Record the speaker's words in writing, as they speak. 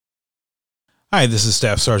Hi, this is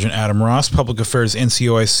Staff Sergeant Adam Ross, Public Affairs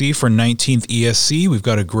NCOIC for 19th ESC. We've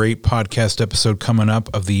got a great podcast episode coming up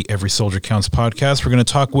of the Every Soldier Counts podcast. We're going to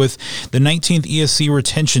talk with the 19th ESC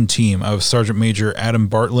retention team of Sergeant Major Adam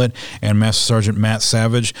Bartlett and Master Sergeant Matt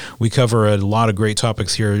Savage. We cover a lot of great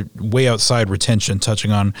topics here, way outside retention,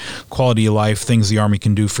 touching on quality of life, things the Army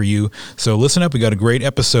can do for you. So listen up, we got a great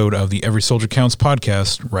episode of the Every Soldier Counts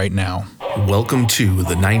podcast right now. Welcome to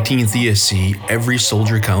the 19th ESC Every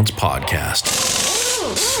Soldier Counts podcast.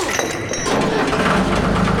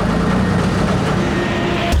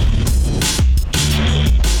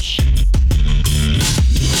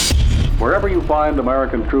 Wherever you find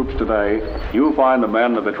American troops today, you'll find the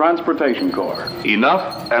men of the Transportation Corps.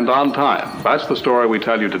 Enough and on time. That's the story we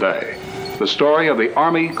tell you today. The story of the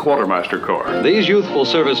Army Quartermaster Corps. These youthful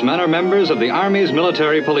servicemen are members of the Army's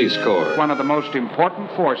Military Police Corps. One of the most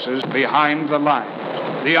important forces behind the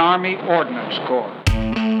lines, the Army Ordnance Corps.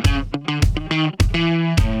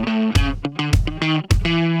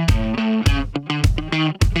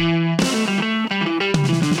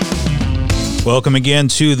 Welcome again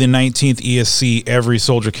to the 19th ESC Every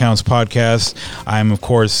Soldier Counts podcast. I'm, of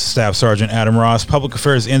course, Staff Sergeant Adam Ross, Public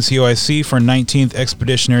Affairs NCOIC for 19th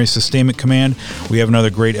Expeditionary Sustainment Command. We have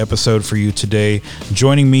another great episode for you today.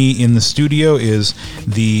 Joining me in the studio is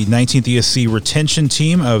the 19th ESC retention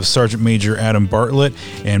team of Sergeant Major Adam Bartlett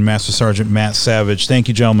and Master Sergeant Matt Savage. Thank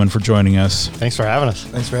you, gentlemen, for joining us. Thanks for having us.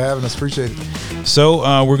 Thanks for having us. Appreciate it.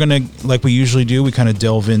 So we're going to, like we usually do, we kind of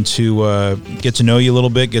delve into get to know you a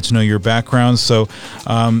little bit, get to know your background. So,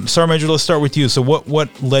 Sergeant Major, let's start with you. So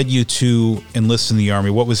what led you to enlist in the Army?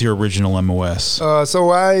 What was your original MOS? So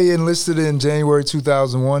I enlisted in January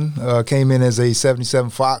 2001, came in as a 77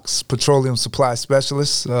 Fox Petroleum Supply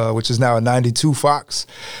Specialist, which is now a 92 Fox.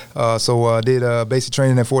 So did basic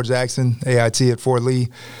training at Fort Jackson, AIT at Fort Lee,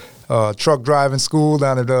 truck driving school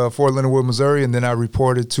down at Fort Leonard Wood, Missouri, and then I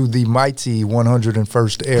reported to the mighty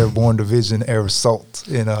 101st Airborne Division Air Assault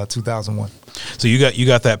in 2001. So you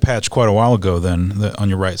got that patch quite a while ago then, on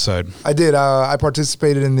your right side. I did. I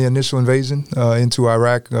participated in the initial invasion into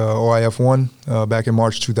Iraq, OIF-1, back in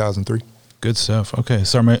March 2003. Good stuff. Okay,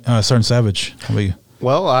 Sergeant Savage, how about you?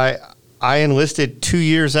 Well, I enlisted 2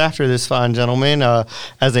 years after this fine gentleman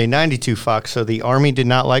as a 92 Fox, so the Army did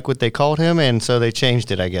not like what they called him, and so they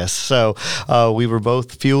changed it, I guess. So we were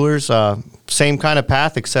both fuelers, same kind of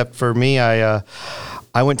path, except for me,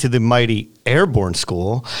 I went to the mighty Airborne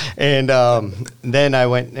School, and then I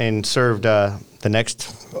went and served the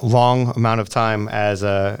next long amount of time as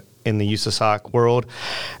in the USASOC world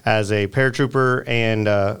as a paratrooper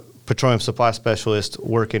and petroleum supply specialist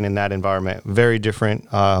working in that environment. Very different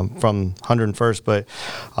from 101st, but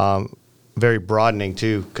very broadening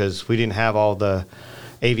too, because we didn't have all the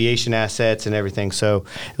aviation assets and everything. So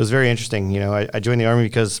it was very interesting. You know, I joined the Army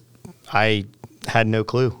because I had no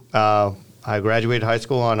clue. I graduated high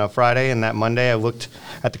school on a Friday, and that Monday I looked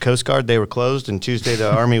at the Coast Guard. They were closed, and Tuesday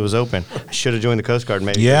the Army was open. I should have joined the Coast Guard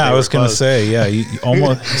maybe. Yeah, I was going to say, you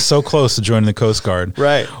almost so close to joining the Coast Guard.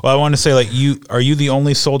 Right. Well, I want to say, are you the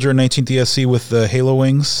only soldier in 19th ESC with the Halo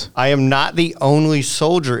Wings? I am not the only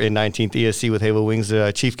soldier in 19th ESC with Halo Wings.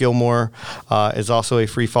 Chief Gilmore is also a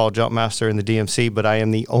free fall jump master in the DMC, but I am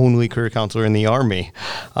the only career counselor in the Army.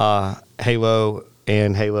 Halo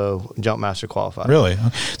and Halo Jump Master qualified. Really?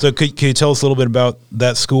 So could you tell us a little bit about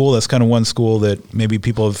that school? That's kind of one school that maybe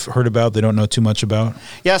people have heard about, they don't know too much about.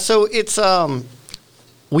 Yeah, so it's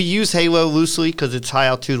we use Halo loosely because it's high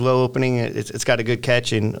altitude, low opening. It's got a good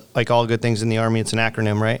catch, and like all good things in the Army, it's an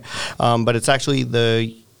acronym, right? But it's actually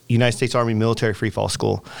the United States Army Military Freefall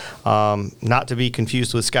School, not to be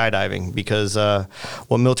confused with skydiving, because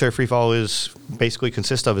what military freefall is basically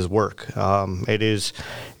consists of is work. It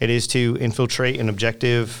is to infiltrate an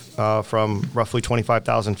objective from roughly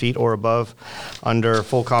 25,000 feet or above under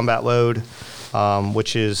full combat load,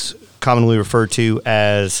 which is commonly referred to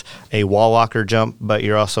as a wall locker jump, but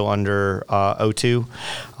you're also under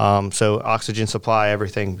O2. So oxygen supply,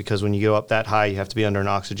 everything, because when you go up that high, you have to be under an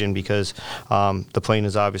oxygen because the plane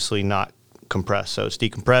is obviously not compressed. So it's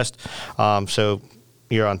decompressed. So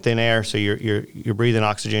you're on thin air, so you're breathing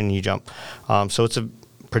oxygen and you jump. So it's a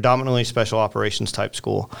predominantly special operations type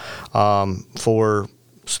school for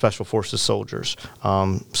Special Forces soldiers,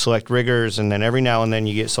 select riggers, and then every now and then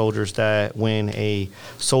you get soldiers that win a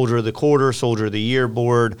Soldier of the Quarter, Soldier of the Year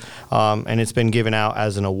board, and it's been given out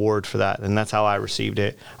as an award for that, and that's how I received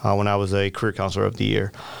it when I was a Career Counselor of the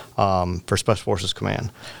Year for Special Forces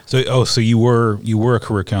Command. So you were a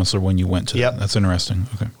career counselor when you went to Yep. that. That's interesting.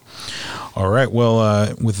 Okay. All right.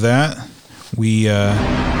 Well, with that, we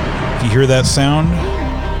if you hear that sound,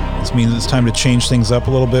 this means it's time to change things up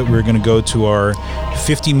a little bit. We're going to go to our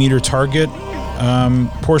 50-meter target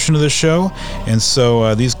portion of the show, and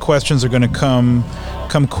so these questions are going to come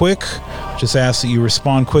quick. Just ask that you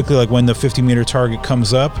respond quickly, like when the 50-meter target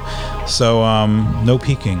comes up. So no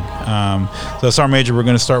peeking. So Sergeant Major, we're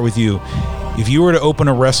going to start with you. If you were to open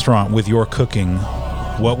a restaurant with your cooking,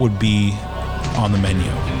 what would be on the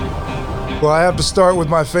menu? Well, I have to start with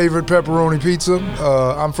my favorite pepperoni pizza.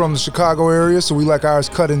 I'm from the Chicago area, so we like ours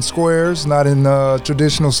cut in squares, not in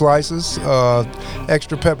traditional slices.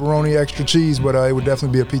 Extra pepperoni, extra cheese, but it would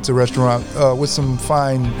definitely be a pizza restaurant with some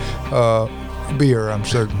fine beer, I'm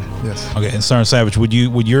certain. Yes. Okay, and Sergeant Savage,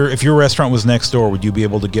 if your restaurant was next door, would you be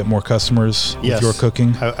able to get more customers with your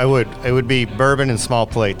cooking? I would. It would be bourbon and small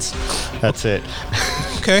plates. That's it.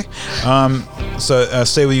 Okay. So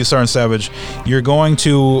stay with you, Sergeant Savage. You're going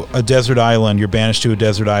to a desert island. You're banished to a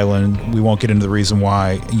desert island. We won't get into the reason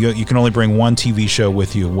why. You can only bring one TV show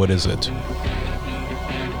with you. What is it?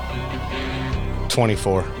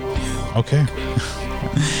 24. Okay.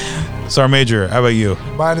 Sergeant Major, how about you?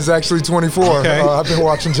 Mine is actually 24. Okay. I've been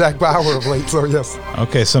watching Jack Bauer of late, so yes.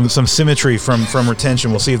 Okay, some symmetry from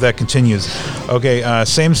retention. We'll see if that continues. Okay,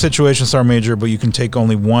 same situation, Sergeant Major, but you can take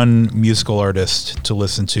only one musical artist to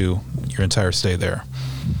listen to your entire stay there.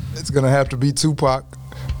 It's going to have to be Tupac.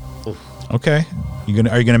 Okay.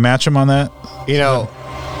 Are you gonna match him on that? You know,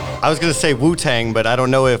 I was going to say Wu-Tang, but I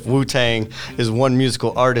don't know if Wu-Tang is one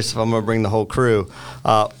musical artist if I'm going to bring the whole crew.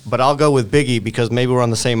 But I'll go with Biggie because maybe we're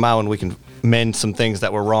on the same mile and we can mend some things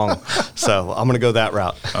that were wrong. So I'm going to go that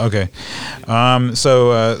route. Okay.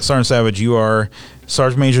 So Sergeant Savage, you are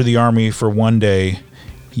Sergeant Major of the Army for one day.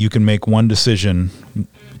 You can make one decision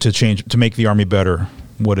to make the Army better.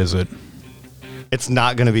 What is it? It's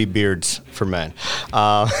not going to be beards for men.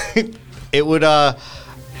 It would...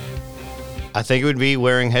 I think it would be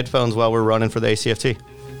wearing headphones while we're running for the ACFT.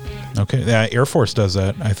 Okay, Air Force does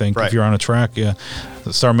that, I think, right. If you're on a track. Yeah.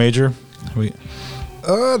 Sergeant Major?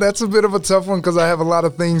 That's a bit of a tough one because I have a lot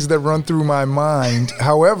of things that run through my mind.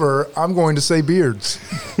 However, I'm going to say beards.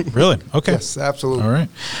 Really? Okay. Yes, absolutely. All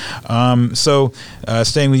right. So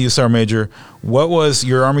staying with you, Sergeant Major, what was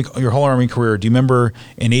your whole Army career? Do you remember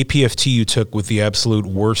an APFT you took with the absolute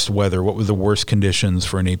worst weather? What were the worst conditions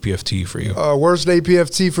for an APFT for you? Worst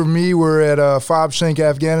APFT for me were at Fob Shank,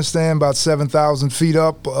 Afghanistan, about 7,000 feet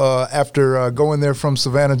up after going there from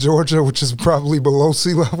Savannah, Georgia, which is probably below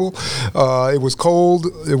sea level. It was cold,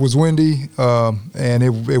 it was windy, and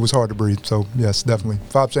it was hard to breathe. So, yes, definitely.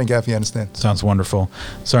 Fob Shank, Afghanistan. Sounds wonderful.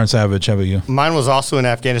 Sergeant Savage, how about you? Mine was also in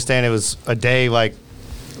Afghanistan. It was a day like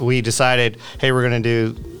we decided, hey, we're going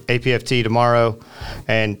to do APFT tomorrow.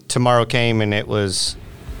 And tomorrow came and it was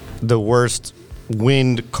the worst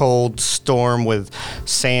wind, cold storm with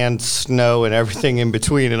sand, snow, and everything in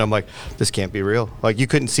between. And I'm like, this can't be real. Like, you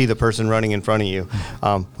couldn't see the person running in front of you.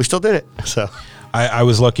 We still did it. So I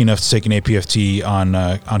was lucky enough to take an APFT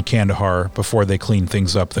on Kandahar before they cleaned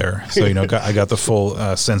things up there. So, I got the full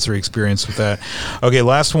sensory experience with that. Okay,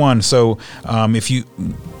 last one. So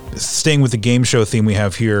staying with the game show theme we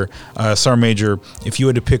have here, Sergeant Major, if you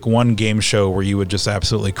had to pick one game show where you would just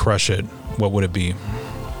absolutely crush it, what would it be?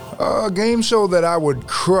 A game show that I would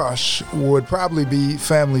crush would probably be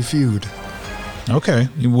Family Feud. Okay,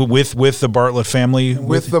 with the Bartlett family?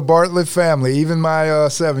 With the Bartlett family. Even my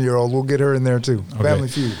 7-year-old, we'll get her in there too. Okay. Family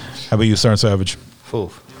Feud. How about you, Sergeant Savage?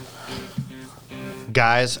 Oof.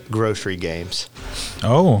 Guys, grocery games.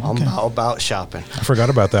 Oh, okay. I'm all about shopping. I forgot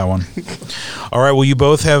about that one. All right. Well, you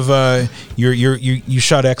both have you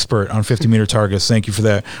shot expert on 50-meter targets. Thank you for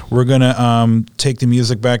that. We're gonna take the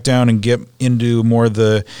music back down and get into more of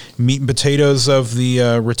the meat and potatoes of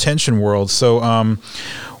the retention world. So,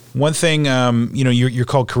 one thing, you're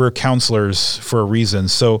called career counselors for a reason.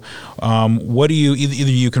 So, what do you? Either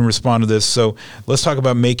you can respond to this. So, let's talk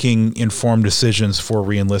about making informed decisions for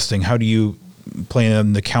reenlisting. How do you play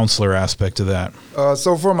in the counselor aspect of that?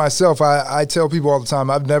 So for myself, I tell people all the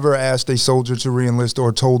time, I've never asked a soldier to reenlist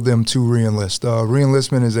or told them to reenlist.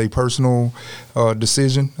 Reenlistment is a personal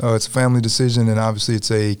decision. It's a family decision, and obviously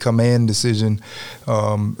it's a command decision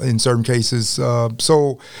in certain cases.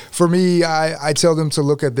 So for me, I tell them to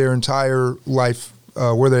look at their entire life,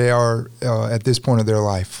 where they are at this point of their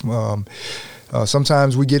life.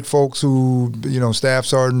 Sometimes we get folks who, staff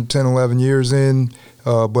sergeant 10, 11 years in,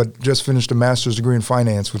 but just finished a master's degree in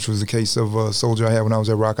finance, which was the case of a soldier I had when I was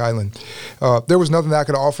at Rock Island. There was nothing that I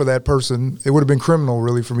could offer that person. It would have been criminal,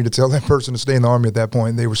 really, for me to tell that person to stay in the Army at that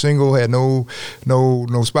point. They were single, had no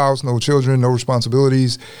spouse, no children, no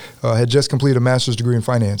responsibilities, had just completed a master's degree in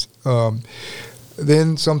finance.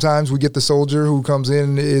 Then sometimes we get the soldier who comes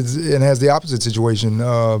in and has the opposite situation,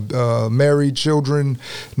 married, children,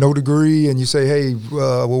 no degree, and you say, hey,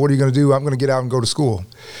 well, what are you going to do? I'm going to get out and go to school.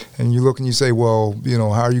 And you look and you say, well,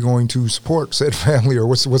 how are you going to support said family, or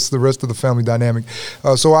what's the rest of the family dynamic?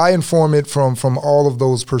 So I inform it from all of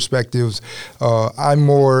those perspectives. I'm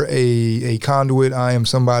more a conduit. I am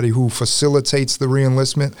somebody who facilitates the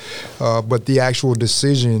reenlistment, but the actual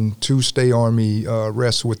decision to stay Army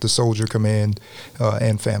rests with the soldier command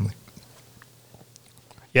and family.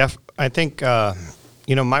 Yeah, I think,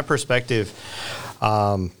 my perspective,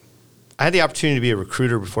 I had the opportunity to be a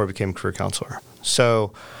recruiter before I became a career counselor.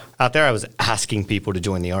 So out there, I was asking people to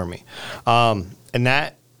join the Army. And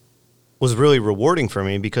that was really rewarding for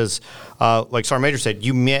me because, like Sergeant Major said,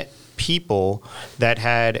 you met people that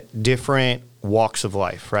had different walks of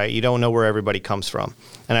life, right? You don't know where everybody comes from.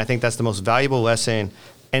 And I think that's the most valuable lesson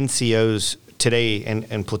NCOs today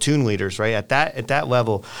and platoon leaders, right? At that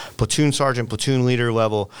level, platoon sergeant, platoon leader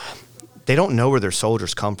level, they don't know where their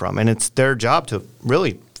soldiers come from. And it's their job to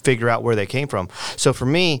really figure out where they came from. So for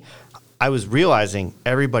me, I was realizing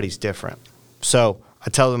everybody's different. So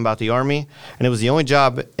I tell them about the Army, and it was the only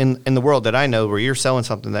job in the world that I know where you're selling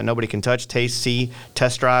something that nobody can touch, taste, see,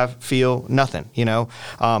 test drive, feel, nothing,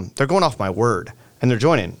 They're going off my word, and they're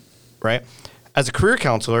joining, right? As a career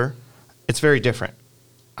counselor, it's very different.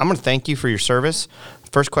 I'm going to thank you for your service.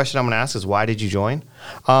 First question I'm going to ask is, why did you join?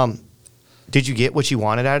 Did you get what you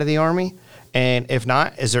wanted out of the Army? And if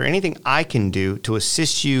not, is there anything I can do to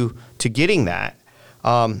assist you to getting that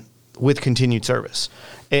with continued service?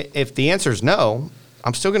 If the answer is no,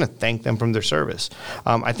 I'm still going to thank them from their service.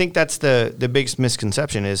 I think that's the biggest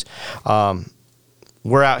misconception is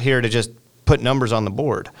we're out here to just put numbers on the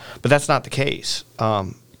board, but that's not the case.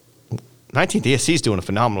 19th ESC is doing a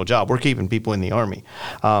phenomenal job. We're keeping people in the Army.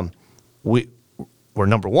 We're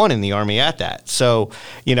number one in the Army at that. So,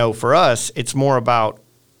 for us, it's more about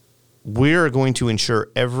we're going to ensure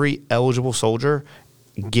every eligible soldier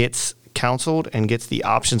gets counseled and gets the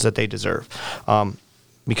options that they deserve.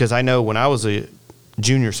 Because I know when I was a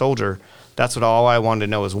junior soldier, that's what all I wanted to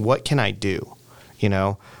know is, what can I do?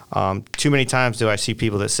 Too many times do I see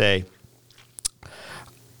people that say,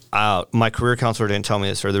 my career counselor didn't tell me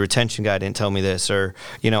this, or the retention guy didn't tell me this, or,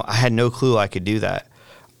 I had no clue I could do that.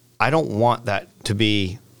 I don't want that to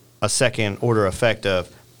be a second order effect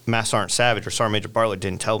of Master Sergeant Savage or Sergeant Major Bartlett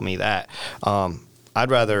didn't tell me that.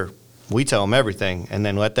 I'd rather we tell them everything and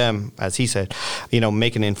then let them, as he said,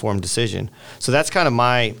 make an informed decision. So that's kind of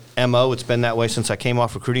my MO. It's been that way since I came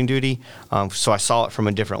off recruiting duty. So I saw it from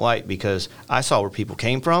a different light because I saw where people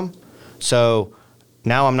came from. So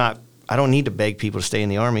now I don't need to beg people to stay in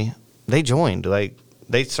the Army. They joined,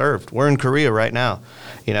 they served. We're in Korea right now.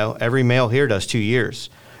 Every male here does 2 years.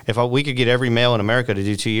 If we could get every male in America to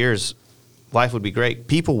do 2 years, life would be great.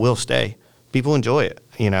 People will stay. People enjoy it,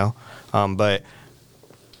 but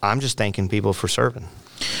I'm just thanking people for serving.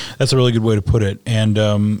 That's a really good way to put it.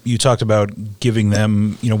 And you talked about giving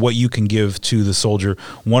them, what you can give to the soldier.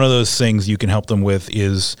 One of those things you can help them with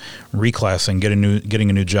is reclassing, getting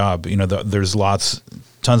a new job. There's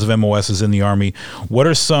tons of MOSs in the Army. What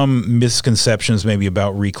are some misconceptions maybe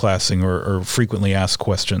about reclassing or frequently asked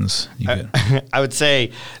questions you get? I would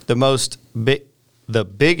say the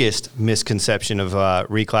biggest misconception of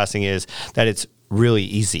reclassing is that it's really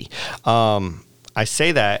easy. I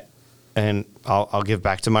say that, and I'll give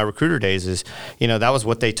back to my recruiter days is, that was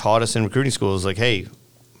what they taught us in recruiting school is like, hey,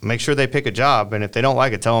 make sure they pick a job, and if they don't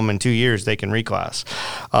like it, tell them in 2 years they can reclass.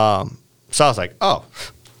 So I was like, oh,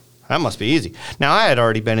 that must be easy. Now, I had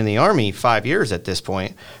already been in the Army 5 years at this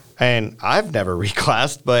point, and I've never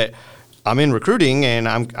reclassed, but I'm in recruiting, and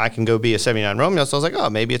I can go be a 79 Romeo, so I was like, oh,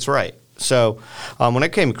 maybe it's right. So when I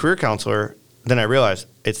became a career counselor, then I realized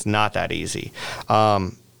it's not that easy.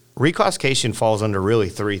 Reclassification falls under really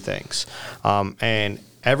three things. And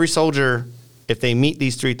every soldier, if they meet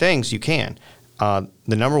these three things, you can. The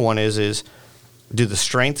number one is do the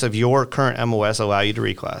strengths of your current MOS allow you to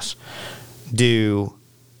reclass?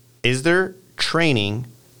 Is there training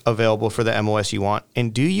available for the MOS you want?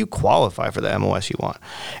 And do you qualify for the MOS you want?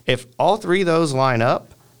 If all three of those line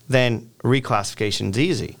up, then reclassification is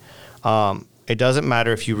easy. It doesn't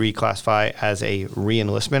matter if you reclassify as a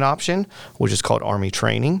re-enlistment option, which is called Army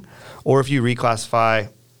training, or if you reclassify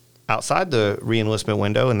outside the re-enlistment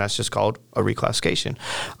window, and that's just called a reclassification.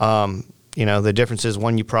 The difference is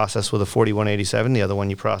one you process with a 4187, the other one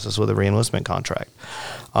you process with a re-enlistment contract.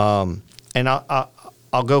 And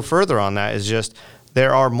I'll go further on that is just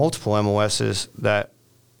there are multiple MOSs that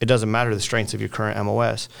it doesn't matter the strengths of your current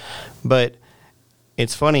MOS. But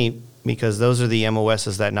it's funny because those are the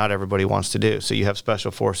MOSs that not everybody wants to do. So you have Special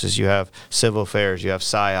Forces, you have Civil Affairs, you have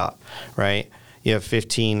PSYOP, right? You have the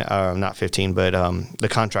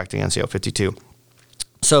contracting NCO 52.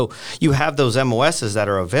 So you have those MOSs that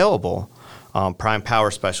are available, prime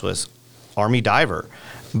power specialist, Army diver.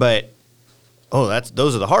 But,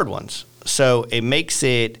 those are the hard ones. So it makes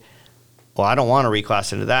it, well, I don't want to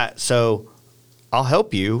reclass into that. So I'll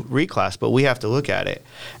help you reclass, but we have to look at it.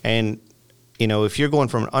 And, if you're going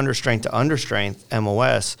from an understrength to understrength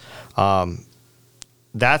MOS,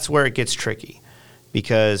 that's where it gets tricky.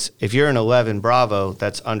 Because if you're an 11 Bravo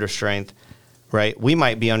that's understrength, right, we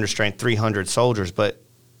might be understrength 300 soldiers, but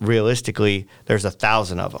realistically, there's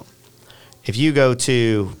 1,000 of them. If you go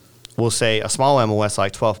to, we'll say, a small MOS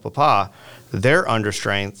like 12th Papa, they're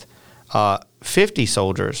understrength 50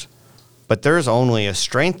 soldiers, but there's only a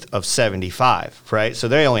strength of 75, right? So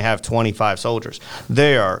they only have 25 soldiers.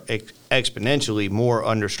 They are exponentially more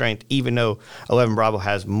understrength, even though 11 Bravo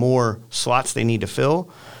has more slots they need to fill.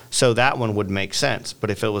 So that one would make sense. But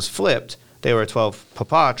if it was flipped, they were at 12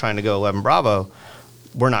 Papa trying to go 11 Bravo,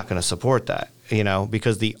 we're not going to support that,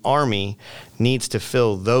 because the Army needs to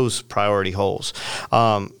fill those priority holes.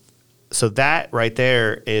 So that right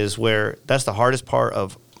there is where that's the hardest part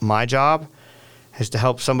of my job, is to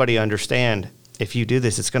help somebody understand, if you do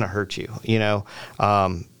this, it's going to hurt you,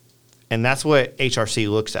 and that's what HRC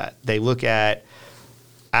looks at. They look at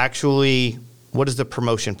actually what is the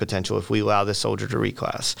promotion potential if we allow this soldier to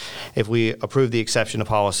reclass, if we approve the exception to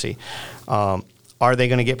policy. Are they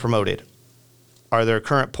going to get promoted? Are their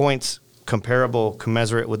current points comparable,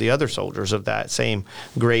 commensurate with the other soldiers of that same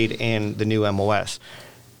grade and the new MOS?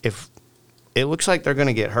 If it looks like they're going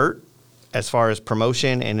to get hurt as far as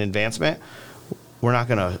promotion and advancement, we're not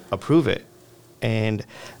going to approve it. And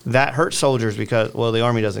that hurts soldiers because, well, the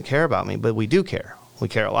Army doesn't care about me, but we do care. We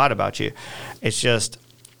care a lot about you. It's just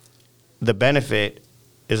the benefit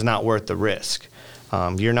is not worth the risk.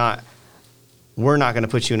 We're not going to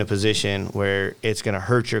put you in a position where it's going to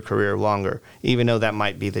hurt your career longer, even though that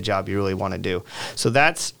might be the job you really want to do. So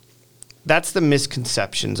that's the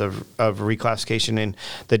misconceptions of reclassification and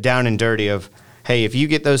the down and dirty of, hey, if you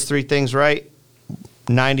get those three things right,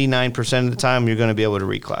 99% of the time you're going to be able to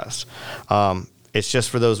reclass. It's just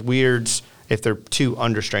for those weirds, if they're too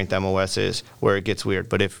understrength MOSs, where it gets weird.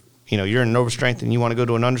 But if you're in an overstrength and you want to go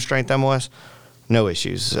to an understrength MOS, no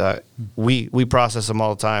issues. We process them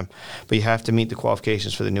all the time, but you have to meet the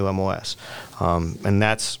qualifications for the new MOS. And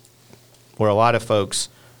that's where a lot of folks,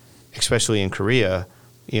 especially in Korea,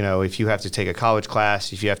 if you have to take a college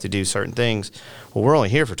class, if you have to do certain things, well, we're only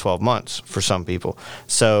here for 12 months for some people.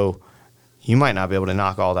 So you might not be able to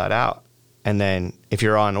knock all that out. And then if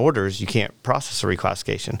you're on orders, you can't process a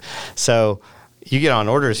reclassification. So you get on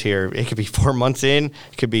orders here, it could be 4 months in,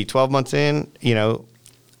 it could be 12 months in,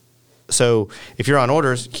 So if you're on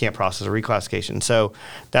orders, you can't process a reclassification. So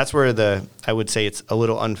that's where I would say it's a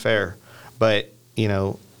little unfair. But,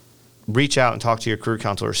 reach out and talk to your career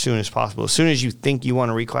counselor as soon as possible. As soon as you think you want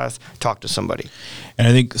to reclass, talk to somebody. And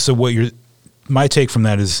I think, so my take from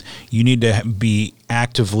that is you need to be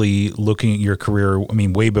actively looking at your career,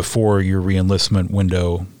 way before your reenlistment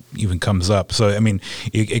window even comes up. So,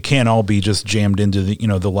 it can't all be just jammed into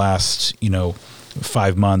the last,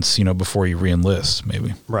 5 months, before you reenlist,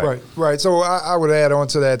 maybe. Right. So I would add on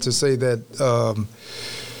to that to say that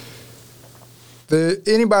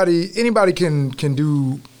anybody can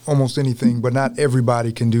do almost anything, but not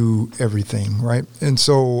everybody can do everything, right? And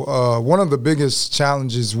so one of the biggest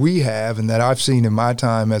challenges we have, and that I've seen in my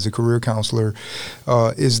time as a career counselor,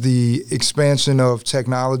 is the expansion of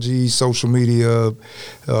technology, social media,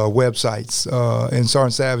 websites. And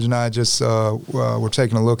Sergeant Savage and I just were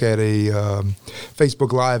taking a look at a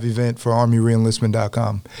Facebook Live event for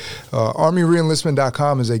ArmyReenlistment.com.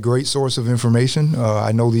 ArmyReenlistment.com is a great source of information.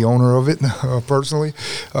 I know the owner of it personally,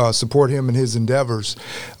 support him in his endeavors.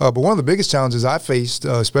 But one of the biggest challenges I faced,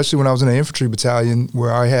 especially when I was in an infantry battalion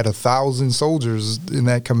where I had 1,000 soldiers in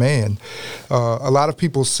that command, a lot of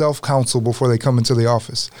people self-counsel before they come into the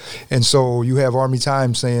office. And so you have Army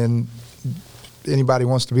Times saying anybody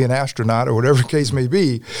wants to be an astronaut or whatever the case may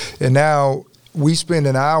be. And now we spend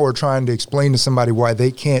an hour trying to explain to somebody why they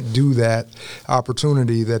can't do that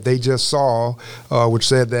opportunity that they just saw, which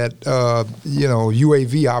said that,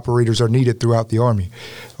 UAV operators are needed throughout the Army.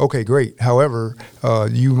 Okay, great. However,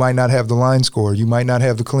 you might not have the line score. You might not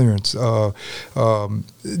have the clearance.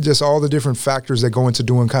 Just all the different factors that go into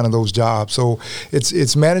doing kind of those jobs. So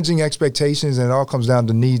it's managing expectations, and it all comes down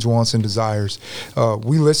to needs, wants, and desires.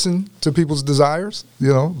 We listen to people's desires,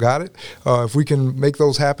 got it. If we can make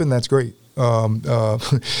those happen, that's great.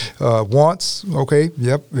 Wants, okay,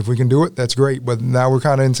 yep, if we can do it, that's great. But now we're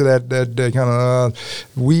kind of into that kind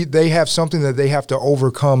of they have something that they have to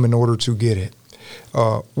overcome in order to get it.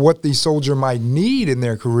 what the soldier might need in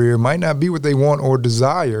their career might not be what they want or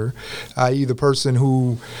desire, i.e. the person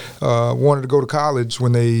who wanted to go to college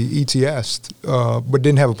when they ETS'd, but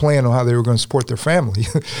didn't have a plan on how they were going to support their family.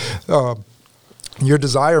 Your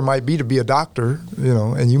desire might be to be a doctor,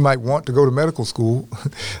 and you might want to go to medical school,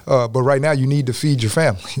 but right now you need to feed your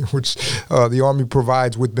family, which the Army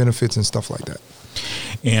provides with benefits and stuff like that.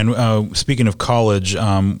 And speaking of college,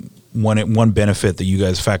 one benefit that you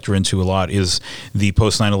guys factor into a lot is the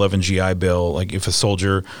post 9/11 GI Bill. Like if a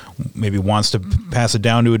soldier maybe wants to pass it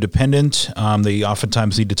down to a dependent, they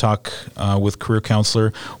oftentimes need to talk with career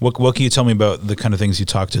counselor. What can you tell me about the kind of things you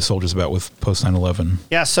talk to soldiers about with post 9/11?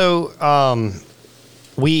 Yeah, so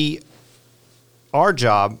our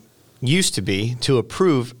job used to be to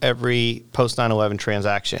approve every post 9/11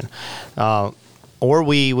 transaction, or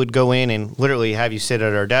we would go in and literally have you sit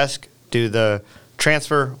at our desk, do the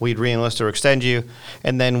transfer, we'd re-enlist or extend you,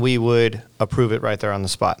 and then we would approve it right there on the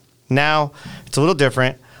spot. Now it's a little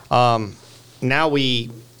different. Now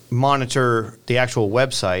we monitor the actual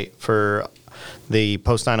website for the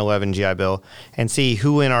post 9/11 GI Bill and see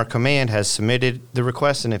who in our command has submitted the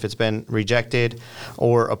request and if it's been rejected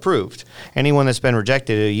or approved. Anyone that's been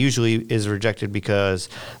rejected, it usually is rejected because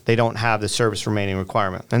they don't have the service remaining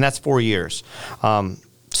requirement, and that's 4 years.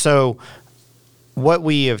 So what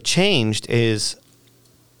we have changed is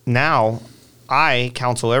now I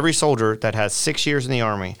counsel every soldier that has 6 years in the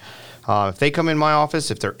Army. If they come in my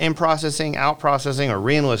office, if they're in processing, out processing, or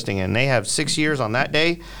re-enlisting, and they have 6 years on that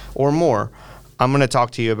day or more, I'm going to talk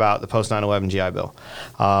to you about the post 9/11 GI Bill.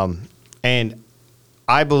 And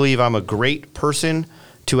I believe I'm a great person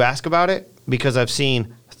to ask about it because I've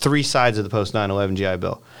seen 3 sides of the post 9/11 GI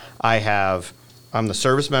Bill. I'm the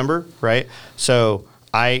service member, right? So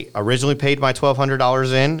I originally paid my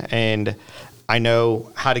 $1,200 in, and I know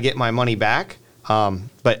how to get my money back.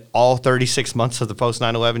 But all 36 months of the post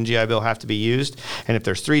 9/11 GI Bill have to be used. And if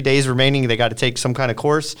there's 3 days remaining, they got to take some kind of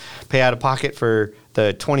course, pay out of pocket for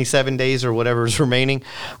the 27 days or whatever is remaining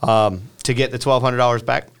to get the $1,200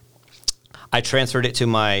 back. I transferred it to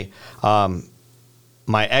my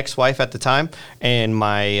my ex-wife at the time and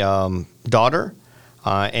my daughter.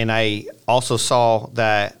 And I also saw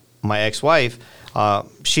that my ex-wife,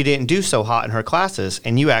 she didn't do so hot in her classes,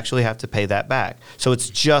 and you actually have to pay that back. So it's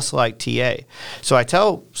just like TA. So I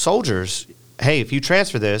tell soldiers, hey, if you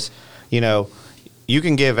transfer this, you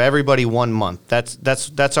can give everybody 1 month.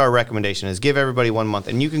 That's our recommendation, is give everybody 1 month,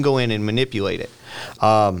 and you can go in and manipulate it.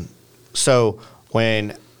 So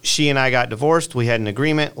when she and I got divorced, we had an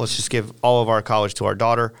agreement, let's just give all of our college to our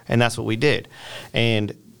daughter, and that's what we did.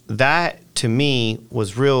 And that, to me,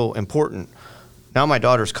 was real important. Now my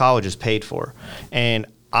daughter's college is paid for, and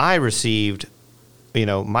I received,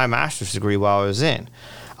 my master's degree while I was in.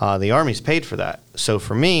 The Army's paid for that. So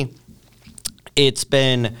for me, it's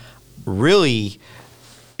been really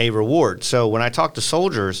a reward. So when I talk to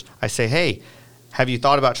soldiers, I say, hey, have you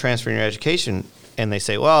thought about transferring your education? And they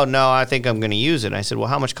say, well, no, I think I'm going to use it. And I said, well,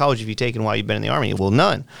 how much college have you taken while you've been in the Army? Well,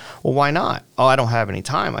 none. Well, why not? Oh, I don't have any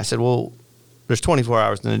time. I said, well, there's 24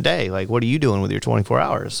 hours in a day. Like, what are you doing with your 24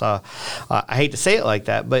 hours? I hate to say it like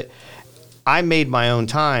that, but I made my own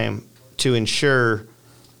time to ensure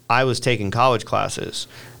I was taking college classes.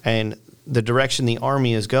 And the direction the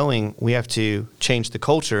Army is going, we have to change the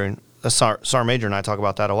culture. And Sergeant Major and I talk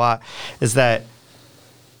about that a lot, is that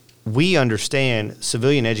we understand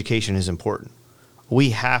civilian education is important.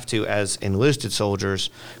 We have to, as enlisted soldiers,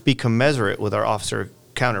 be commensurate with our officer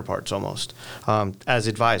counterparts almost, as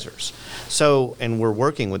advisors. So, and we're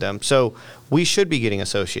working with them. So we should be getting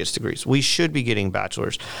associate's degrees. We should be getting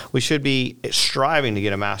bachelor's. We should be striving to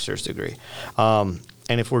get a master's degree. And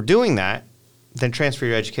if we're doing that, then transfer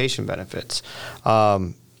your education benefits.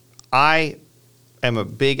 I am a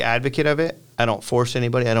big advocate of it. I don't force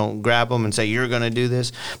anybody. I don't grab them and say, you're going to do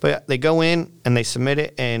this. But they go in and they submit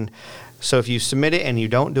it. And so if you submit it and you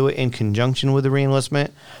don't do it in conjunction with the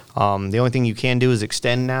reenlistment, the only thing you can do is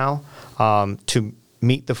extend now to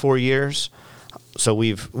meet the 4 years. So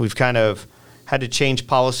we've kind of had to change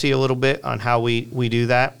policy a little bit on how we do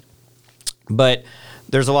that. But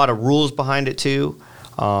there's a lot of rules behind it too.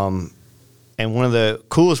 And one of the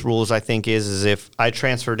coolest rules, I think, is if I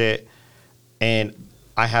transferred it and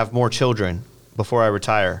I have more children before I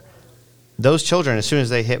retire, those children, as soon as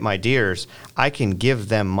they hit my DEERS, I can give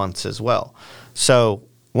them months as well. So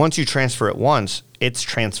once you transfer it once, it's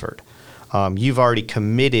transferred. You've already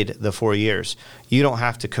committed the 4 years. You don't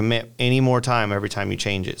have to commit any more time every time you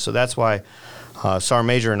change it. So that's why Sergeant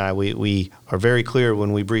Major and I, we are very clear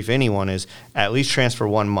when we brief anyone is at least transfer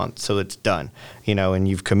 1 month so it's done, and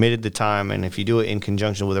you've committed the time. And if you do it in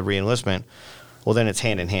conjunction with a reenlistment, well, then it's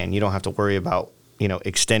hand in hand. You don't have to worry about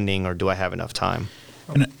extending, or do I have enough time?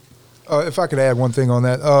 If I could add one thing on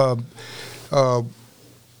that,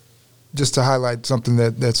 just to highlight something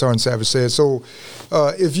that Sergeant Savage said. So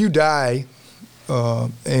if you die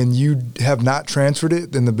and you have not transferred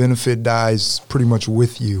it, then the benefit dies pretty much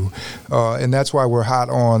with you. And that's why we're hot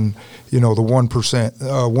on, the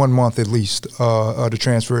 1%, 1 month at least, to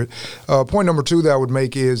transfer it. Point number 2 that I would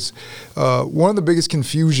make is one of the biggest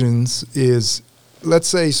confusions is, let's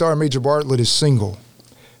say Sergeant Major Bartlett is single.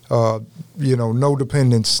 No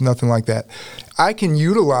dependents, nothing like that. I can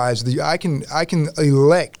utilize I can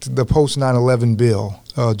elect the post 9/11 bill,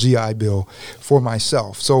 GI Bill, for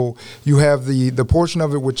myself. So you have the portion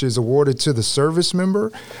of it which is awarded to the service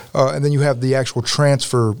member, and then you have the actual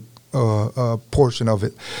transfer portion of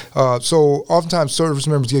it. So oftentimes service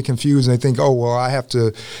members get confused and they think, oh, well,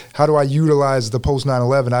 how do I utilize the post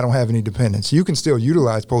 9/11? I don't have any dependents. You can still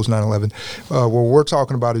utilize post 9/11. What we're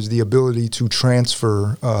talking about is the ability to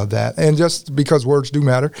transfer that. And just because words do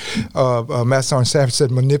matter, Master Sergeant Savage said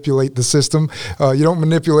manipulate the system. You don't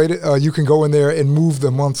manipulate it. You can go in there and move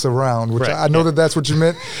the months around, which I know that's what you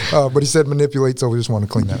meant, but he said manipulate, so we just want to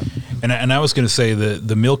clean that up. And I was going to say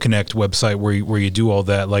the Meal Connect website where you do all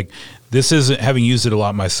that, like, this isn't, having used it a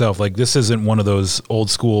lot myself, like, this isn't one of those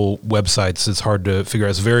old school websites that's hard to figure out.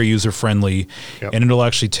 It's very user friendly, and it'll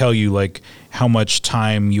actually tell you, like, how much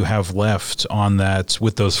time you have left on that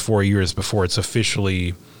with those 4 years before it's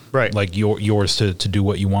officially like yours to do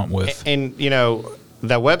what you want with. And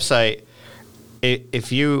that website,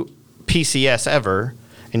 if you PCS ever,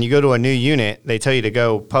 and you go to a new unit, they tell you to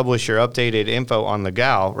go publish your updated info on the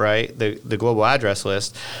GAL, right? The global address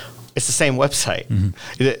list. It's the same website.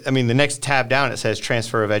 Mm-hmm. I mean, the next tab down, it says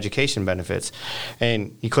transfer of education benefits.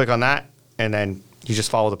 And you click on that, and then you just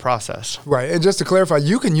follow the process. Right. And just to clarify,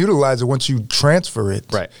 you can utilize it once you transfer it.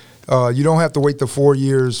 Right. You don't have to wait the 4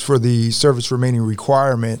 years for the service remaining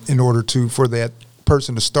requirement in order for that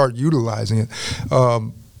person to start utilizing it.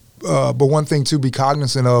 But one thing to be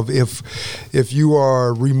cognizant of, if you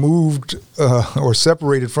are removed or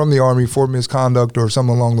separated from the Army for misconduct or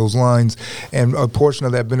something along those lines, and a portion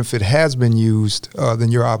of that benefit has been used,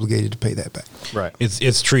 then you're obligated to pay that back. Right.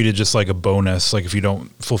 It's treated just like a bonus, like if you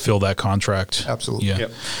don't fulfill that contract. Absolutely. Yeah.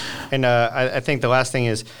 Yep. And I think the last thing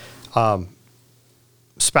is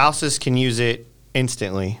spouses can use it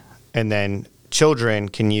instantly, and then children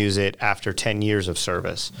can use it after 10 years of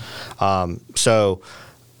service. So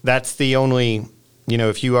that's the only,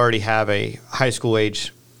 if you already have a high school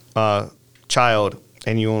age child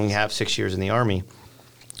and you only have 6 years in the Army,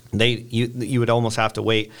 you would almost have to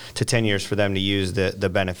wait to 10 years for them to use the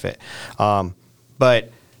benefit.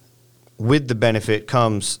 But with the benefit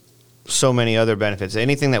comes so many other benefits.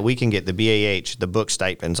 Anything that we can get, the BAH, the book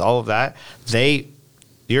stipends, all of that,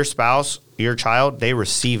 your spouse, your child, they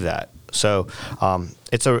receive that. So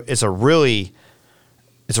it's a really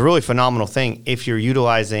phenomenal thing if you're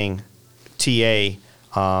utilizing TA,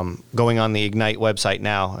 going on the Ignite website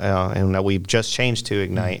now, and we've just changed to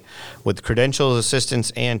Ignite with credentials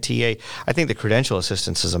assistance and TA. I think the credential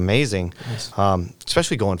assistance is amazing,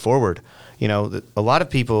 especially going forward. A lot of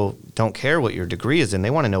people don't care what your degree is in; they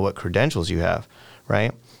want to know what credentials you have,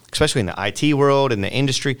 right? Especially in the IT world, in the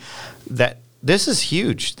industry. That this is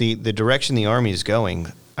huge. The direction the Army is going.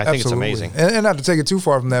 I think Absolutely. It's amazing. And not to take it too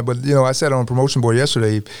far from that, but, I sat on a promotion board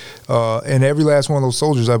yesterday, and every last one of those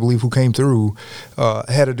soldiers, I believe, who came through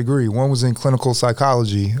had a degree. One was in clinical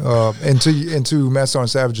psychology. And to Master Sergeant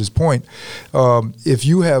Savage's point, if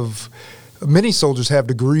you have – many soldiers have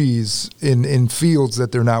degrees in fields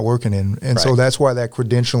that they're not working in. And so that's why that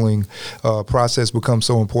credentialing process becomes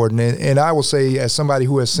so important. And I will say, as somebody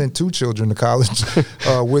who has sent 2 children to college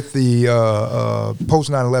with the post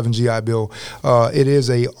 9/11 GI Bill, it is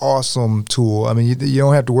a awesome tool. I mean, you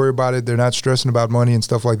don't have to worry about it. They're not stressing about money and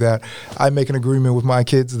stuff like that. I make an agreement with my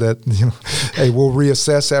kids that, hey, we'll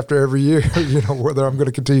reassess after every year, whether I'm going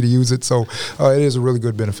to continue to use it. So it is a really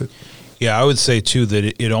good benefit. Yeah, I would say, too,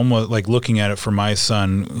 that it almost, like, looking at it for my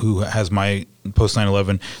son who has my post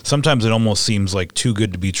 9/11, sometimes it almost seems like too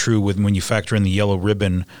good to be true when you factor in the Yellow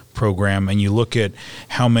Ribbon program and you look at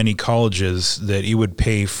how many colleges that he would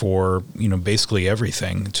pay for, basically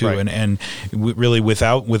everything, too. Right. And really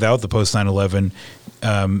without the post 9/11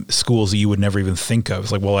 schools that you would never even think of.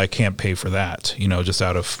 It's like, well, I can't pay for that, just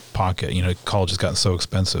out of pocket. College has gotten so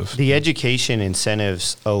expensive. The education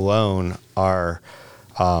incentives alone are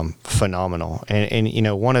phenomenal. And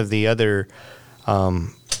one of the other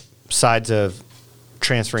sides of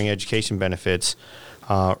transferring education benefits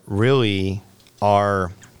really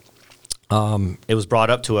are, it was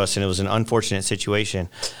brought up to us, and it was an unfortunate situation,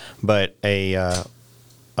 but a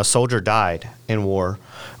a soldier died in war,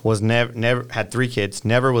 was never had 3 kids,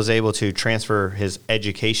 never was able to transfer his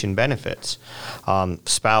education benefits.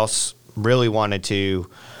 Spouse really wanted to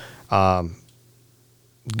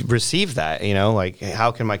receive that, like,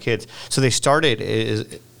 how can my kids? So they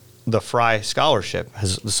started the Fry Scholarship.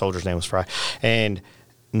 The soldier's name was Fry. And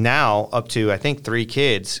now up to, I think, 3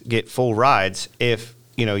 kids get full rides if,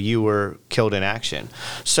 you were killed in action.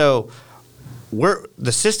 So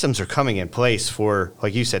the systems are coming in place for,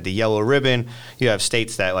 like you said, the yellow ribbon. You have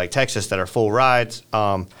states that, like Texas, that are full rides.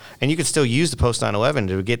 And you can still use the post 9/11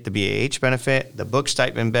 to get the BAH benefit, the book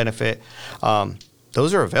stipend benefit.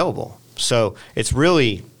 Those are available. So it's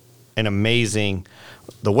really an amazing,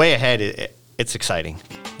 the way ahead, it's exciting.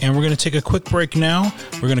 And we're going to take a quick break now.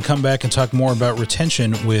 We're going to come back and talk more about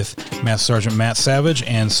retention with Master Sergeant Matt Savage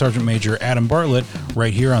and Sergeant Major Adam Bartlett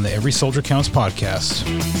right here on the Every Soldier Counts podcast.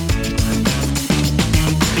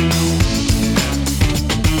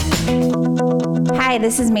 Hi,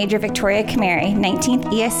 this is Major Victoria Camary,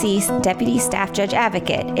 19th ESC's Deputy Staff Judge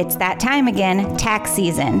Advocate. It's that time again, tax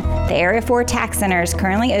season. The Area 4 Tax Center is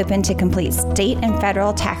currently open to complete state and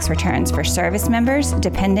federal tax returns for service members,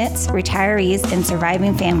 dependents, retirees, and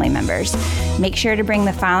surviving family members. Make sure to bring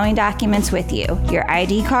the following documents with you: your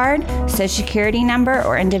ID card, Social Security number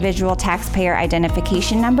or individual taxpayer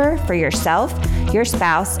identification number for yourself, your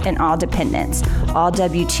spouse, and all dependents, all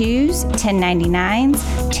W-2s, 1099s,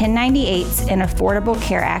 1098s, and Affordable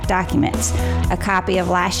Care Act documents, a copy of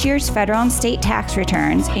last year's federal and state tax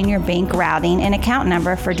returns, and your bank routing and account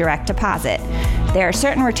number for direct deposit. There are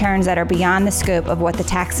certain returns that are beyond the scope of what the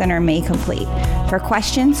tax center may complete. For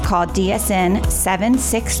questions, call DSN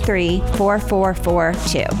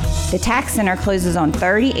 763-4442. The tax center closes on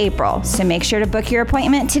 30 April, so make sure to book your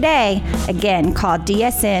appointment today. Again, call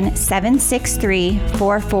DSN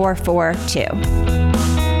 763-4442.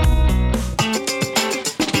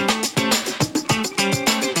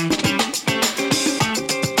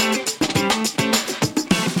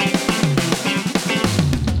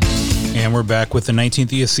 And we're back with the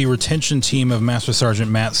 19th ESC retention team of Master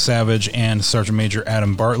Sergeant Matt Savage and Sergeant Major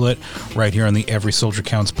Adam Bartlett right here on the Every Soldier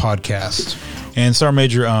Counts podcast. And Sergeant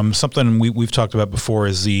Major, something we've talked about before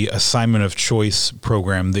is the assignment of choice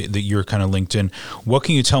program that you're kind of linked in. What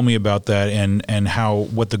can you tell me about that and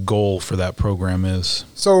what the goal for that program is?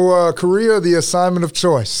 So Korea, the assignment of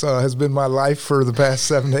choice, has been my life for the past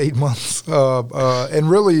 7 to 8 months. And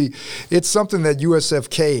really, it's something that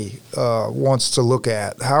USFK wants to look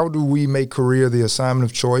at. How do we make Korea the assignment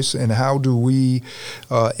of choice, and how do we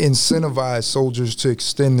incentivize soldiers to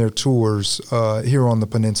extend their tours here on the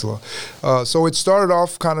peninsula? So it started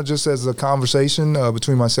off kind of just as a conversation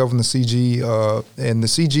between myself and the CG. And the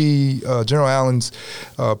CG, General Allen's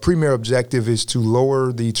premier objective is to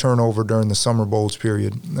lower the turnover during the summer bowls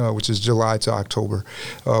period, which is July to October,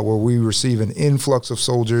 where we receive an influx of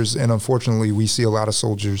soldiers, and unfortunately we see a lot of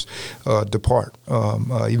soldiers depart.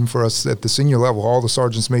 Even for us at the senior level, all the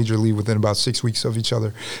sergeants major leave within about 6 weeks of each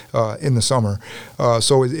other in the summer.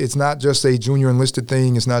 So it's not just a junior enlisted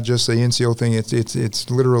thing. It's not just a NCO thing.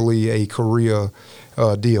 It's literally a Korea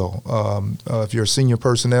deal. If you're a senior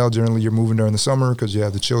personnel, generally you're moving during the summer because you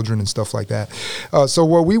have the children and stuff like that. So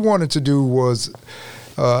what we wanted to do was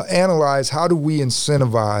analyze how do we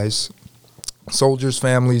incentivize soldiers'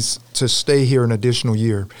 families to stay here an additional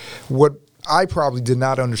year. What I probably did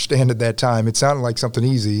not understand at that time. It sounded like something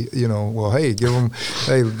easy, well, hey,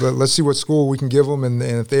 let's see what school we can give them, and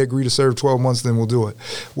if they agree to serve 12 months, then we'll do it.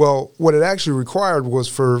 Well, what it actually required was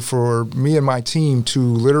for me and my team to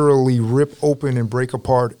literally rip open and break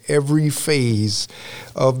apart every phase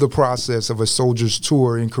of the process of a soldier's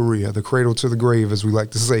tour in Korea, the cradle to the grave, as we like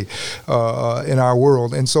to say, in our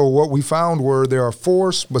world. And so what we found were there are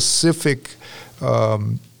 4 specific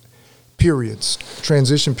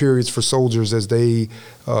transition periods for soldiers as they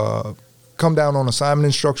come down on assignment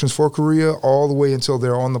instructions for Korea all the way until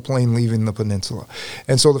they're on the plane leaving the peninsula.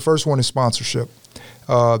 And so the first one is sponsorship.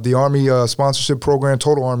 The Army sponsorship program,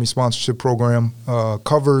 Total Army sponsorship program,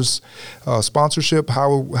 covers sponsorship,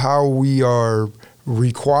 how we are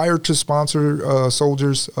required to sponsor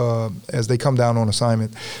soldiers as they come down on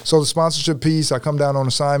assignment. So the sponsorship piece, I come down on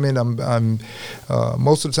assignment. I'm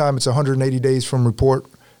most of the time it's 180 days from report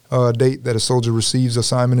date that a soldier receives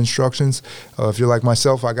assignment instructions. If you're like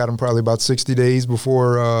myself, I got them probably about 60 days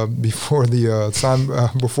before before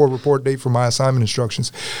report date for my assignment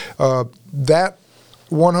instructions. That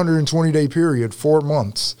 120-day period, 4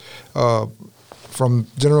 months, from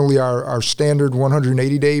generally our standard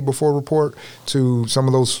 180-day before report to some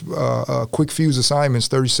of those quick fuse assignments,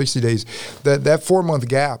 30, 60 days, that 4-month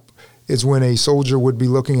gap is when a soldier would be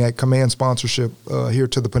looking at command sponsorship here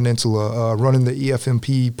to the peninsula, running the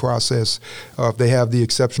EFMP process if they have the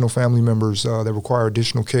exceptional family members that require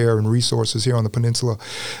additional care and resources here on the peninsula.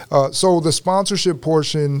 So the sponsorship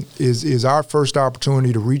portion is our first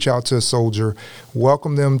opportunity to reach out to a soldier,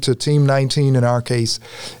 welcome them to Team 19 in our case,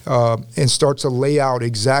 and start to lay out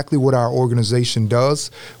exactly what our organization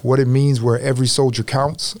does, what it means where every soldier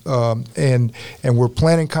counts, and we're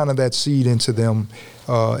planting kind of that seed into them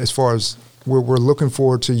as far as we're looking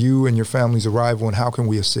forward to you and your family's arrival and how can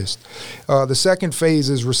we assist. The second phase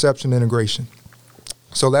is reception integration.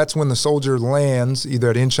 So that's when the soldier lands either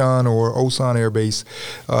at Incheon or Osan Air Base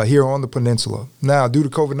here on the peninsula. Now, due to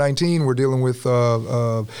COVID-19, we're dealing with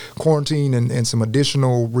quarantine and some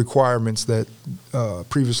additional requirements that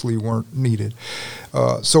previously weren't needed.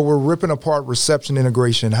 So we're ripping apart reception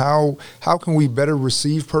integration. How can we better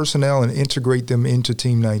receive personnel and integrate them into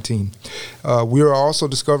Team 19? We are also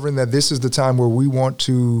discovering that this is the time where we want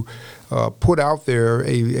to put out there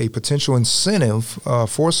a potential incentive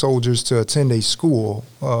for soldiers to attend a school,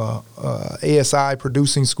 ASI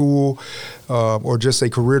producing school, or just a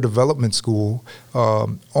career development school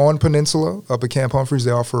on Peninsula up at Camp Humphreys.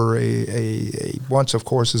 They offer a bunch of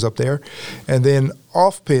courses up there. And then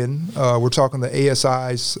off Penn, we're talking the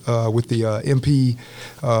ASIs with the MP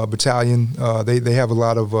battalion. They have a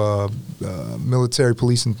lot of military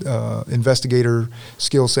police and investigator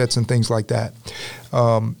skill sets and things like that.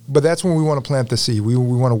 But that's when we want to plant the seed. We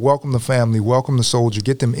want to welcome the family, welcome the soldier,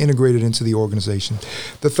 get them integrated into the organization.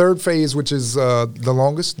 The third phase, which is the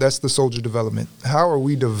longest, that's the soldier development. How are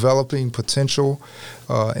we developing potential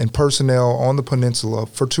and personnel on the peninsula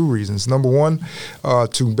for two reasons. Number one,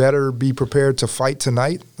 to better be prepared to fight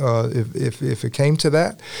tonight if it came to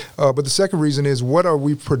that. But the second reason is, what are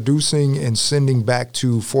we producing and sending back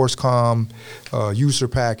to FORSCOM,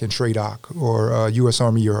 USERPAC, and TRADOC, or U.S.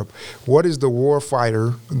 Army Europe? What is the war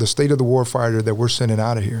fighter, the state of the war fighter that we're sending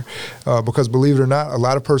out of here? Because believe it or not, a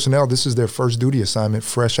lot of personnel, this is their first duty assignment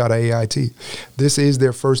fresh out of AIT. This is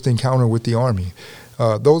their first encounter with the Army.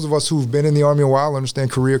 Those of us who've been in the Army a while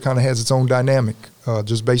understand career kind of has its own dynamic,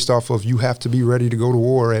 just based off of you have to be ready to go to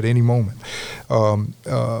war at any moment.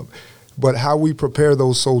 But how we prepare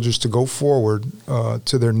those soldiers to go forward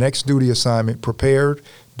to their next duty assignment, prepared,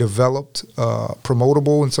 developed,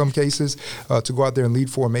 promotable in some cases, to go out there and lead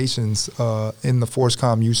formations in the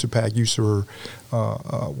FORSCOM, USERPAC, USER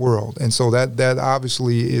world. And so that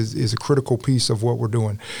obviously is a critical piece of what we're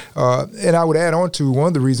doing. And I would add on to one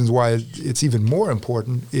of the reasons why it's even more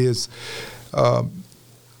important is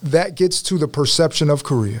that gets to the perception of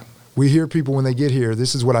Korea. We hear people when they get here,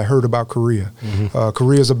 this is what I heard about Korea. Mm-hmm.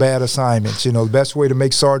 Korea's a bad assignment. You know, the best way to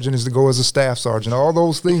make sergeant is to go as a staff sergeant. All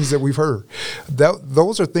those things that we've heard.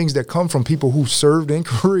 Those are things that come from people who served in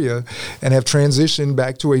Korea and have transitioned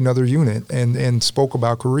back to another unit and spoke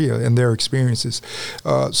about Korea and their experiences.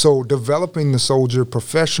 So developing the soldier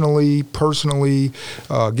professionally, personally,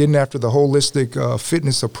 getting after the holistic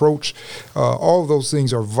fitness approach, all of those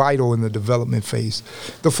things are vital in the development phase.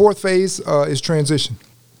 The fourth phase is transition.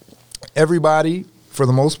 Everybody, for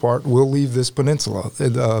the most part, will leave this peninsula.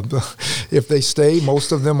 If they stay,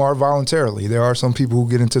 most of them are voluntarily. There are some people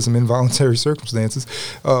who get into some involuntary circumstances,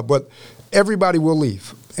 but everybody will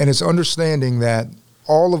leave. And it's understanding that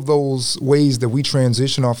all of those ways that we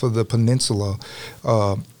transition off of the peninsula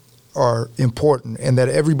are important, and that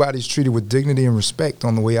everybody's treated with dignity and respect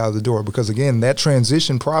on the way out of the door. Because again, that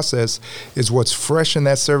transition process is what's fresh in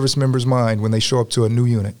that service member's mind when they show up to a new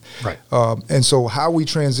unit. Right. And so how we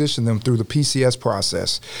transition them through the PCS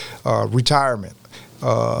process, retirement,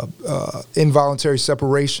 involuntary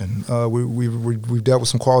separation. We've dealt with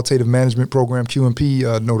some qualitative management program,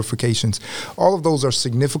 QMP notifications. All of those are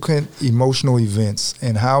significant emotional events,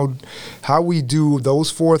 and how we do those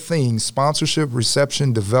four things: sponsorship,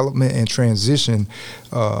 reception, development, and transition,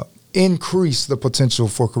 increase the potential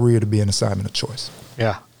for Korea to be an assignment of choice.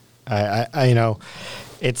 Yeah, I you know,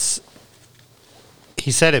 he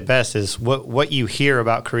said it best, is what you hear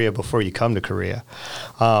about Korea before you come to Korea.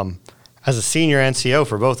 As a senior NCO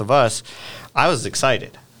for both of us, I was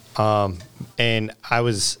excited. And I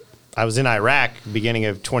was in Iraq beginning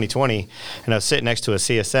of 2020, and I was sitting next to a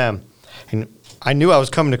CSM. And I knew I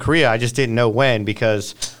was coming to Korea. I just didn't know when,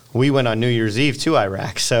 because we went on New Year's Eve to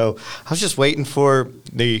Iraq. So I was just waiting for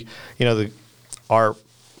our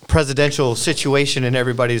presidential situation and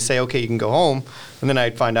everybody to say, okay, you can go home. And then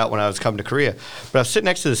I'd find out when I was coming to Korea. But I was sitting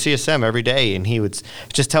next to the CSM every day, and he would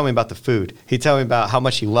just tell me about the food. He'd tell me about how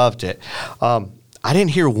much he loved it. I didn't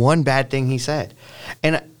hear one bad thing he said.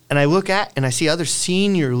 And And I look at and I see other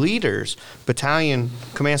senior leaders, battalion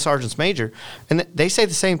command sergeants major, and they say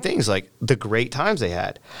the same things, like the great times they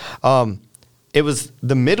had. It was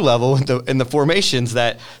the mid-level in the formations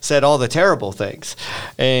that said all the terrible things.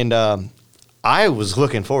 And I was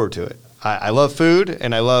looking forward to it. I love food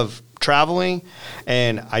and I love traveling,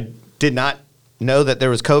 and I did not know that there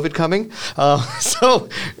was COVID coming. So,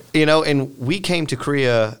 and we came to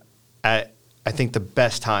Korea at, I think, the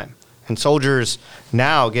best time. And soldiers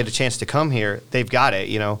now get a chance to come here. They've got it,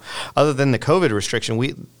 Other than the COVID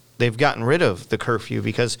restriction, they've gotten rid of the curfew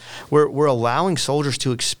because we're allowing soldiers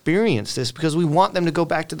to experience this because we want them to go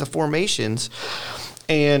back to the formations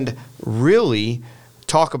and really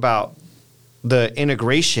talk about the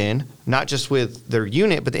integration, not just with their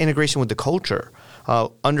unit, but the integration with the culture.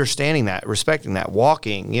 Understanding that, respecting that,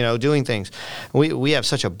 walking, doing things. We have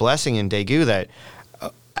such a blessing in Daegu that,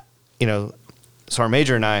 Sergeant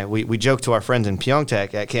Major and I, we joked to our friends in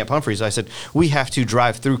Pyeongtaek at Camp Humphreys. I said, we have to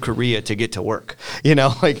drive through Korea to get to work.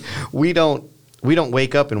 We don't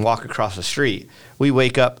wake up and walk across the street. We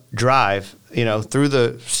wake up, drive, through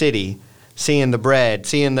the city, seeing the bread,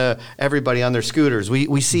 seeing everybody on their scooters.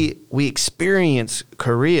 We experience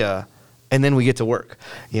Korea, and then we get to work.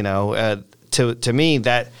 To me,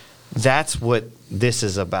 that's what this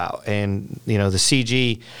is about. And the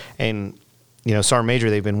CG and Sergeant Major,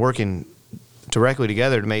 they've been working directly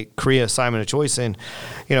together to make Korea assignment of choice. And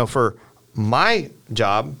for my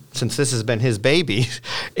job, since this has been his baby,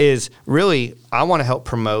 is really I want to help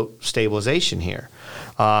promote stabilization here.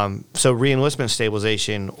 So re-enlistment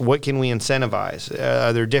stabilization, what can we incentivize?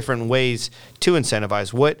 Are there different ways to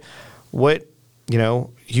incentivize? What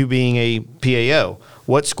you being a PAO,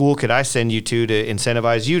 what school could I send you to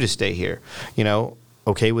incentivize you to stay here?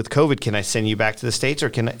 Okay, with COVID, can I send you back to the States,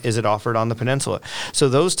 or is it offered on the peninsula? So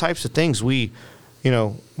those types of things, we,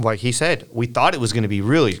 like he said, we thought it was going to be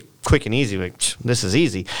really quick and easy. Like, this is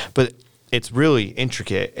easy, but it's really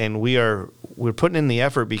intricate, and we're putting in the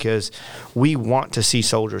effort because we want to see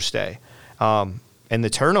soldiers stay. And the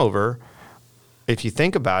turnover, if you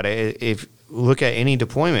think about it, if look at any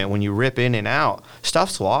deployment, when you rip in and out,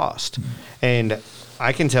 stuff's lost. And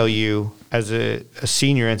I can tell you, as a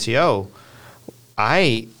senior NCO,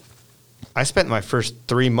 I spent my first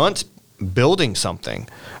 3 months building something,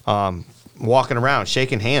 walking around,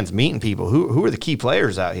 shaking hands, meeting people. Who are the key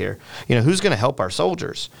players out here? Who's going to help our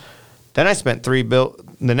soldiers? Then I spent the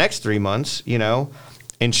next 3 months,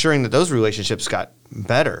 ensuring that those relationships got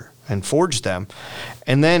better and forged them.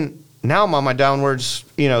 And then now I'm on my downwards,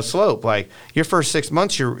 slope. Like, your first 6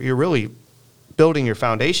 months, you're really building your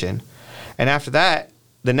foundation. And after that,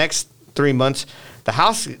 the next 3 months, the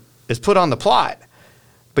house is put on the plot.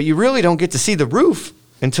 But you really don't get to see the roof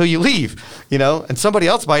until you leave, and somebody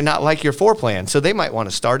else might not like your floor plan, so they might want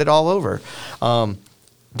to start it all over.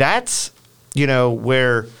 That's,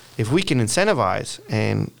 where if we can incentivize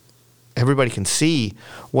and everybody can see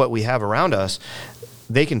what we have around us,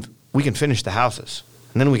 we can finish the houses,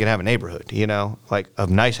 and then we can have a neighborhood, like of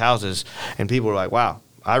nice houses, and people are like, wow,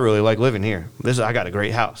 I really like living here. I got a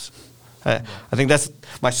great house. I think that's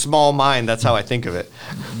my small mind. That's how I think of it.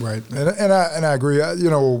 Right, and I agree.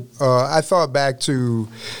 I thought back to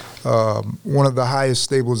one of the highest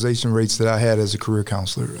stabilization rates that I had as a career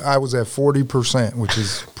counselor. I was at 40%, which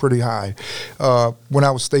is pretty high, when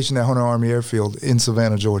I was stationed at Hunter Army Airfield in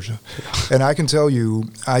Savannah, Georgia. And I can tell you,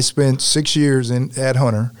 I spent 6 years at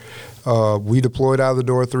Hunter. We deployed out of the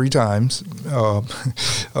door 3 times.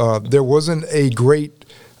 There wasn't a great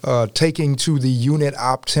taking to the unit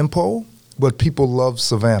op tempo, but people loved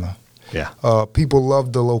Savannah. Yeah. People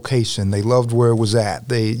loved the location. They loved where it was at.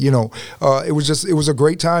 It was a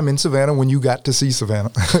great time in Savannah when you got to see Savannah.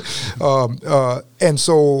 And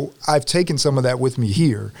so I've taken some of that with me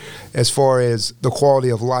here as far as the quality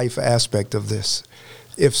of life aspect of this.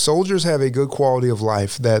 If soldiers have a good quality of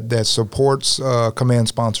life that supports command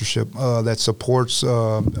sponsorship, that supports,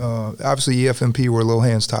 obviously EFMP, we're a little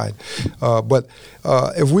hands tied. But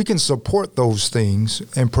if we can support those things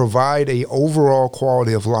and provide a overall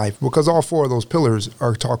quality of life, because all 4 of those pillars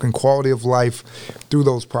are talking quality of life through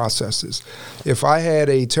those processes. If I had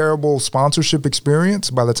a terrible sponsorship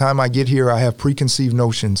experience, by the time I get here, I have preconceived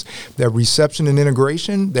notions that reception and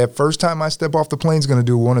integration, that first time I step off the plane, is going to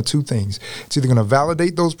do one of 2 things. It's either going to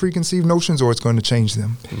validate those preconceived notions or it's going to change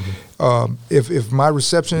them. Mm-hmm. If my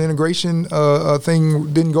reception and integration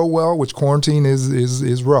thing didn't go well, which quarantine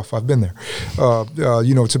is rough, I've been there,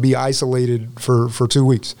 to be isolated for 2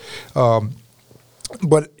 weeks.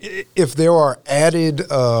 But if there are added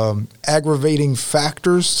aggravating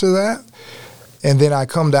factors to that, And then I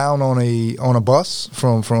come down on a bus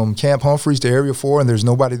from Camp Humphreys to Area 4, and there's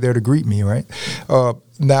nobody there to greet me, right?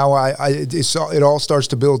 Now it all starts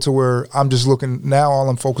to build to where I'm just looking. Now all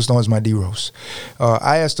I'm focused on is my DROS.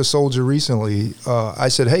 I asked a soldier recently. I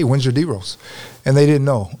said, "Hey, when's your DROS?" And they didn't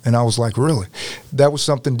know. And I was like, "Really?" That was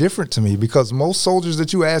something different to me, because most soldiers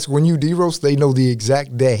that you ask when you DROS, they know the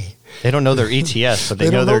exact day. They don't know their ETS, but they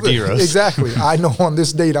know their DROS. Exactly. I know on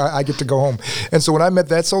this date I get to go home. And so when I met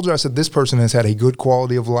that soldier, I said, this person has had a good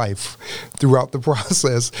quality of life throughout the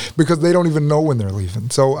process, because they don't even know when they're leaving.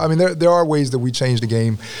 So, I mean, there are ways that we change the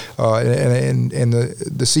game. And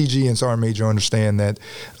the CG and Sergeant Major understand that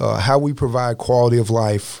how we provide quality of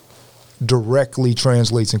life directly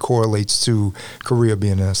translates and correlates to Korea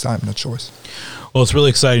being an assignment of choice. Well, it's really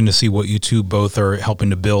exciting to see what you two both are helping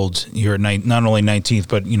to build here at not only 19th,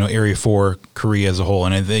 but, Area 4 Korea as a whole.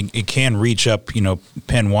 And I think it can reach up,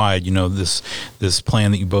 Penn wide, this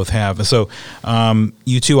plan that you both have. So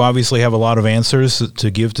you two obviously have a lot of answers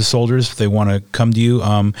to give to soldiers if they want to come to you.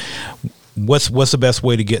 What's the best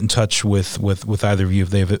way to get in touch with either of you if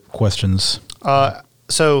they have questions?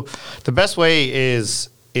 So the best way is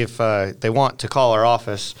if they want to call our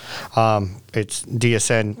office, it's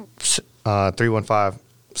DSN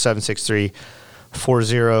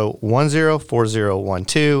 315-763-4010,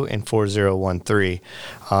 4012, and 4013.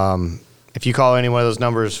 If you call any one of those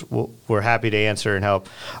numbers, we're happy to answer and help.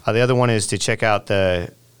 The other one is to check out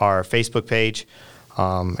our Facebook page,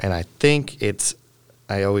 and I think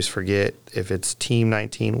I always forget if it's Team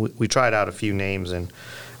 19. We tried out a few names, and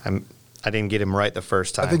I didn't get him right the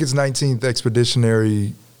first time. I think it's 19th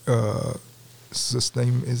Expeditionary. This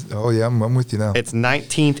name is. Oh yeah, I'm with you now. It's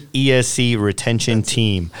 19th ESC Retention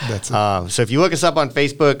Team. That's it. So if you look us up on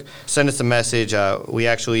Facebook, send us a message. We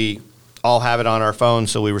actually all have it on our phone,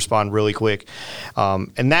 so we respond really quick.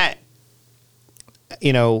 And that,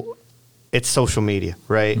 it's social media,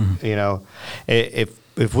 right? Mm-hmm.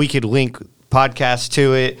 If we could link podcasts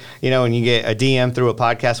to it, and you get a DM through a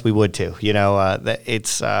podcast, we would too.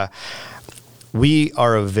 We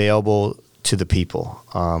are available to the people.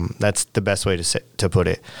 That's the best way to put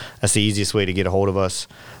it. That's the easiest way to get a hold of us.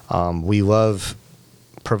 We love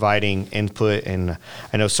providing input, and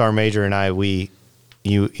I know Sergeant Major and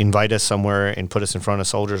you invite us somewhere and put us in front of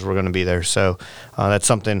soldiers, we're going to be there. So that's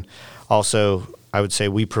something also I would say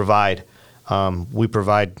we provide. We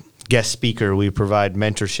provide guest speaker, we provide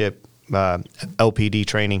mentorship, LPD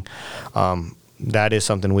training. That is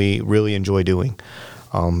something we really enjoy doing,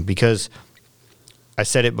 because I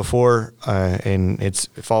said it before, and it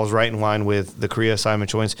falls right in line with the Korea assignment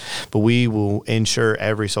choice, but we will ensure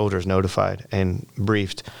every soldier is notified and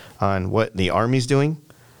briefed on what the Army's doing,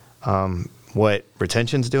 what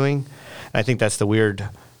retention's doing. And I think that's the weird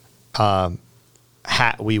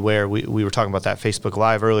hat we wear. We were talking about that Facebook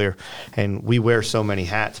Live earlier, and we wear so many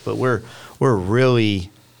hats, but we're really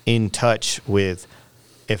in touch with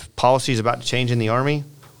if policy is about to change in the Army,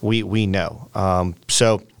 we know.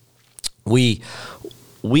 So we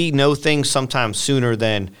know things sometimes sooner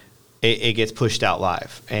than it gets pushed out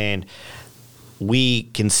live, and we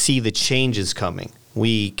can see the changes coming.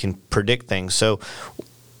 We can predict things. So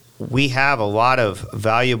we have a lot of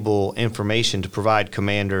valuable information to provide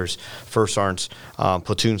commanders, first sergeants,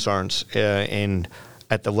 platoon sergeants, and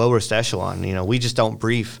at the lowest echelon. We just don't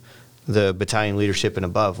brief the battalion leadership and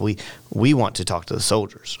above. We want to talk to the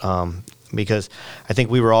soldiers, because I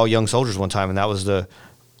think we were all young soldiers one time, and that was the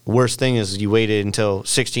worst thing is you waited until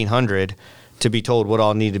 1600 to be told what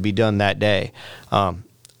all needed to be done that day.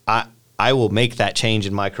 I will make that change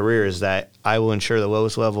in my career, is that I will ensure the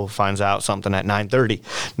lowest level finds out something at 9:30,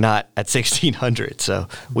 not at 1600. So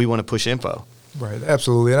we want to push info. Right,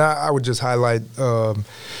 absolutely. And I would just highlight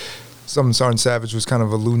something Sergeant Savage was kind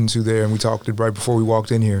of alluding to there, and we talked it right before we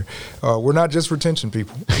walked in here. We're not just retention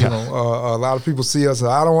people. A lot of people see us,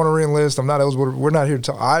 I don't want to re-enlist, I'm not eligible. We're not here to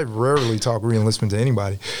talk. I rarely talk re-enlistment to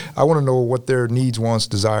anybody. I want to know what their needs, wants,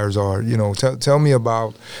 desires are. Tell me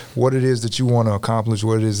about what it is that you want to accomplish,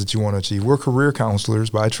 what it is that you want to achieve. We're career counselors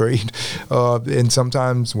by trade, and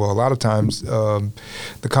sometimes, a lot of times, the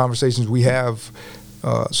conversations we have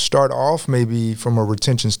start off maybe from a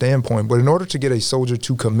retention standpoint, but in order to get a soldier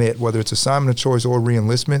to commit, whether it's assignment of choice or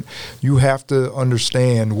re-enlistment, you have to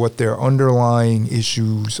understand what their underlying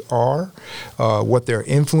issues are, what their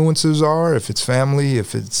influences are, if it's family,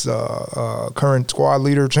 if it's current squad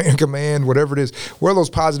leader, chain of command, whatever it is. What are those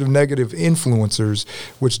positive, negative influencers,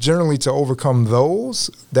 which generally to overcome those,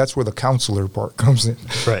 that's where the counselor part comes in.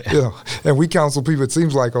 Right. And we counsel people, it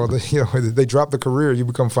seems like, they drop the career, you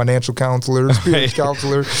become financial counselors, counselors,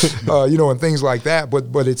 counselor, and things like that.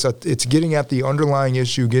 But it's getting at the underlying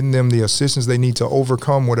issue, getting them the assistance they need to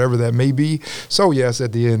overcome whatever that may be. So yes,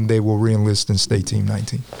 at the end they will re-enlist and stay Team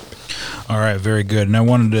 19. All right, very good. And I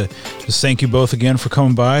wanted to just thank you both again for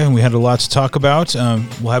coming by, and we had a lot to talk about.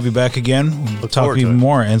 We'll have you back again. We'll talk even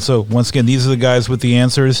more. And so, once again, these are the guys with the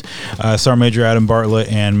answers, Sergeant Major Adam Bartlett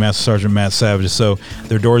and Master Sergeant Matt Savage. So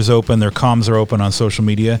their doors open, their comms are open on social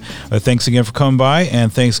media. Thanks again for coming by,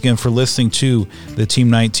 and thanks again for listening to the Team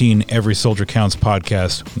 19 Every Soldier Counts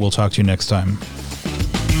podcast. We'll talk to you next time.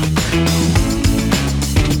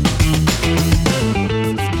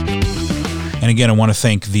 And again, I want to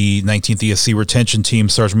thank the 19th ESC retention team,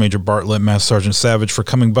 Sergeant Major Bartlett, Master Sergeant Savage, for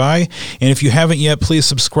coming by. And if you haven't yet, please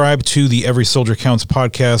subscribe to the Every Soldier Counts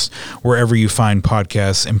podcast wherever you find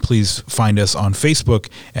podcasts. And please find us on Facebook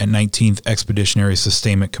at 19th Expeditionary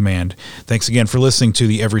Sustainment Command. Thanks again for listening to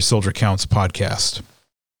the Every Soldier Counts podcast.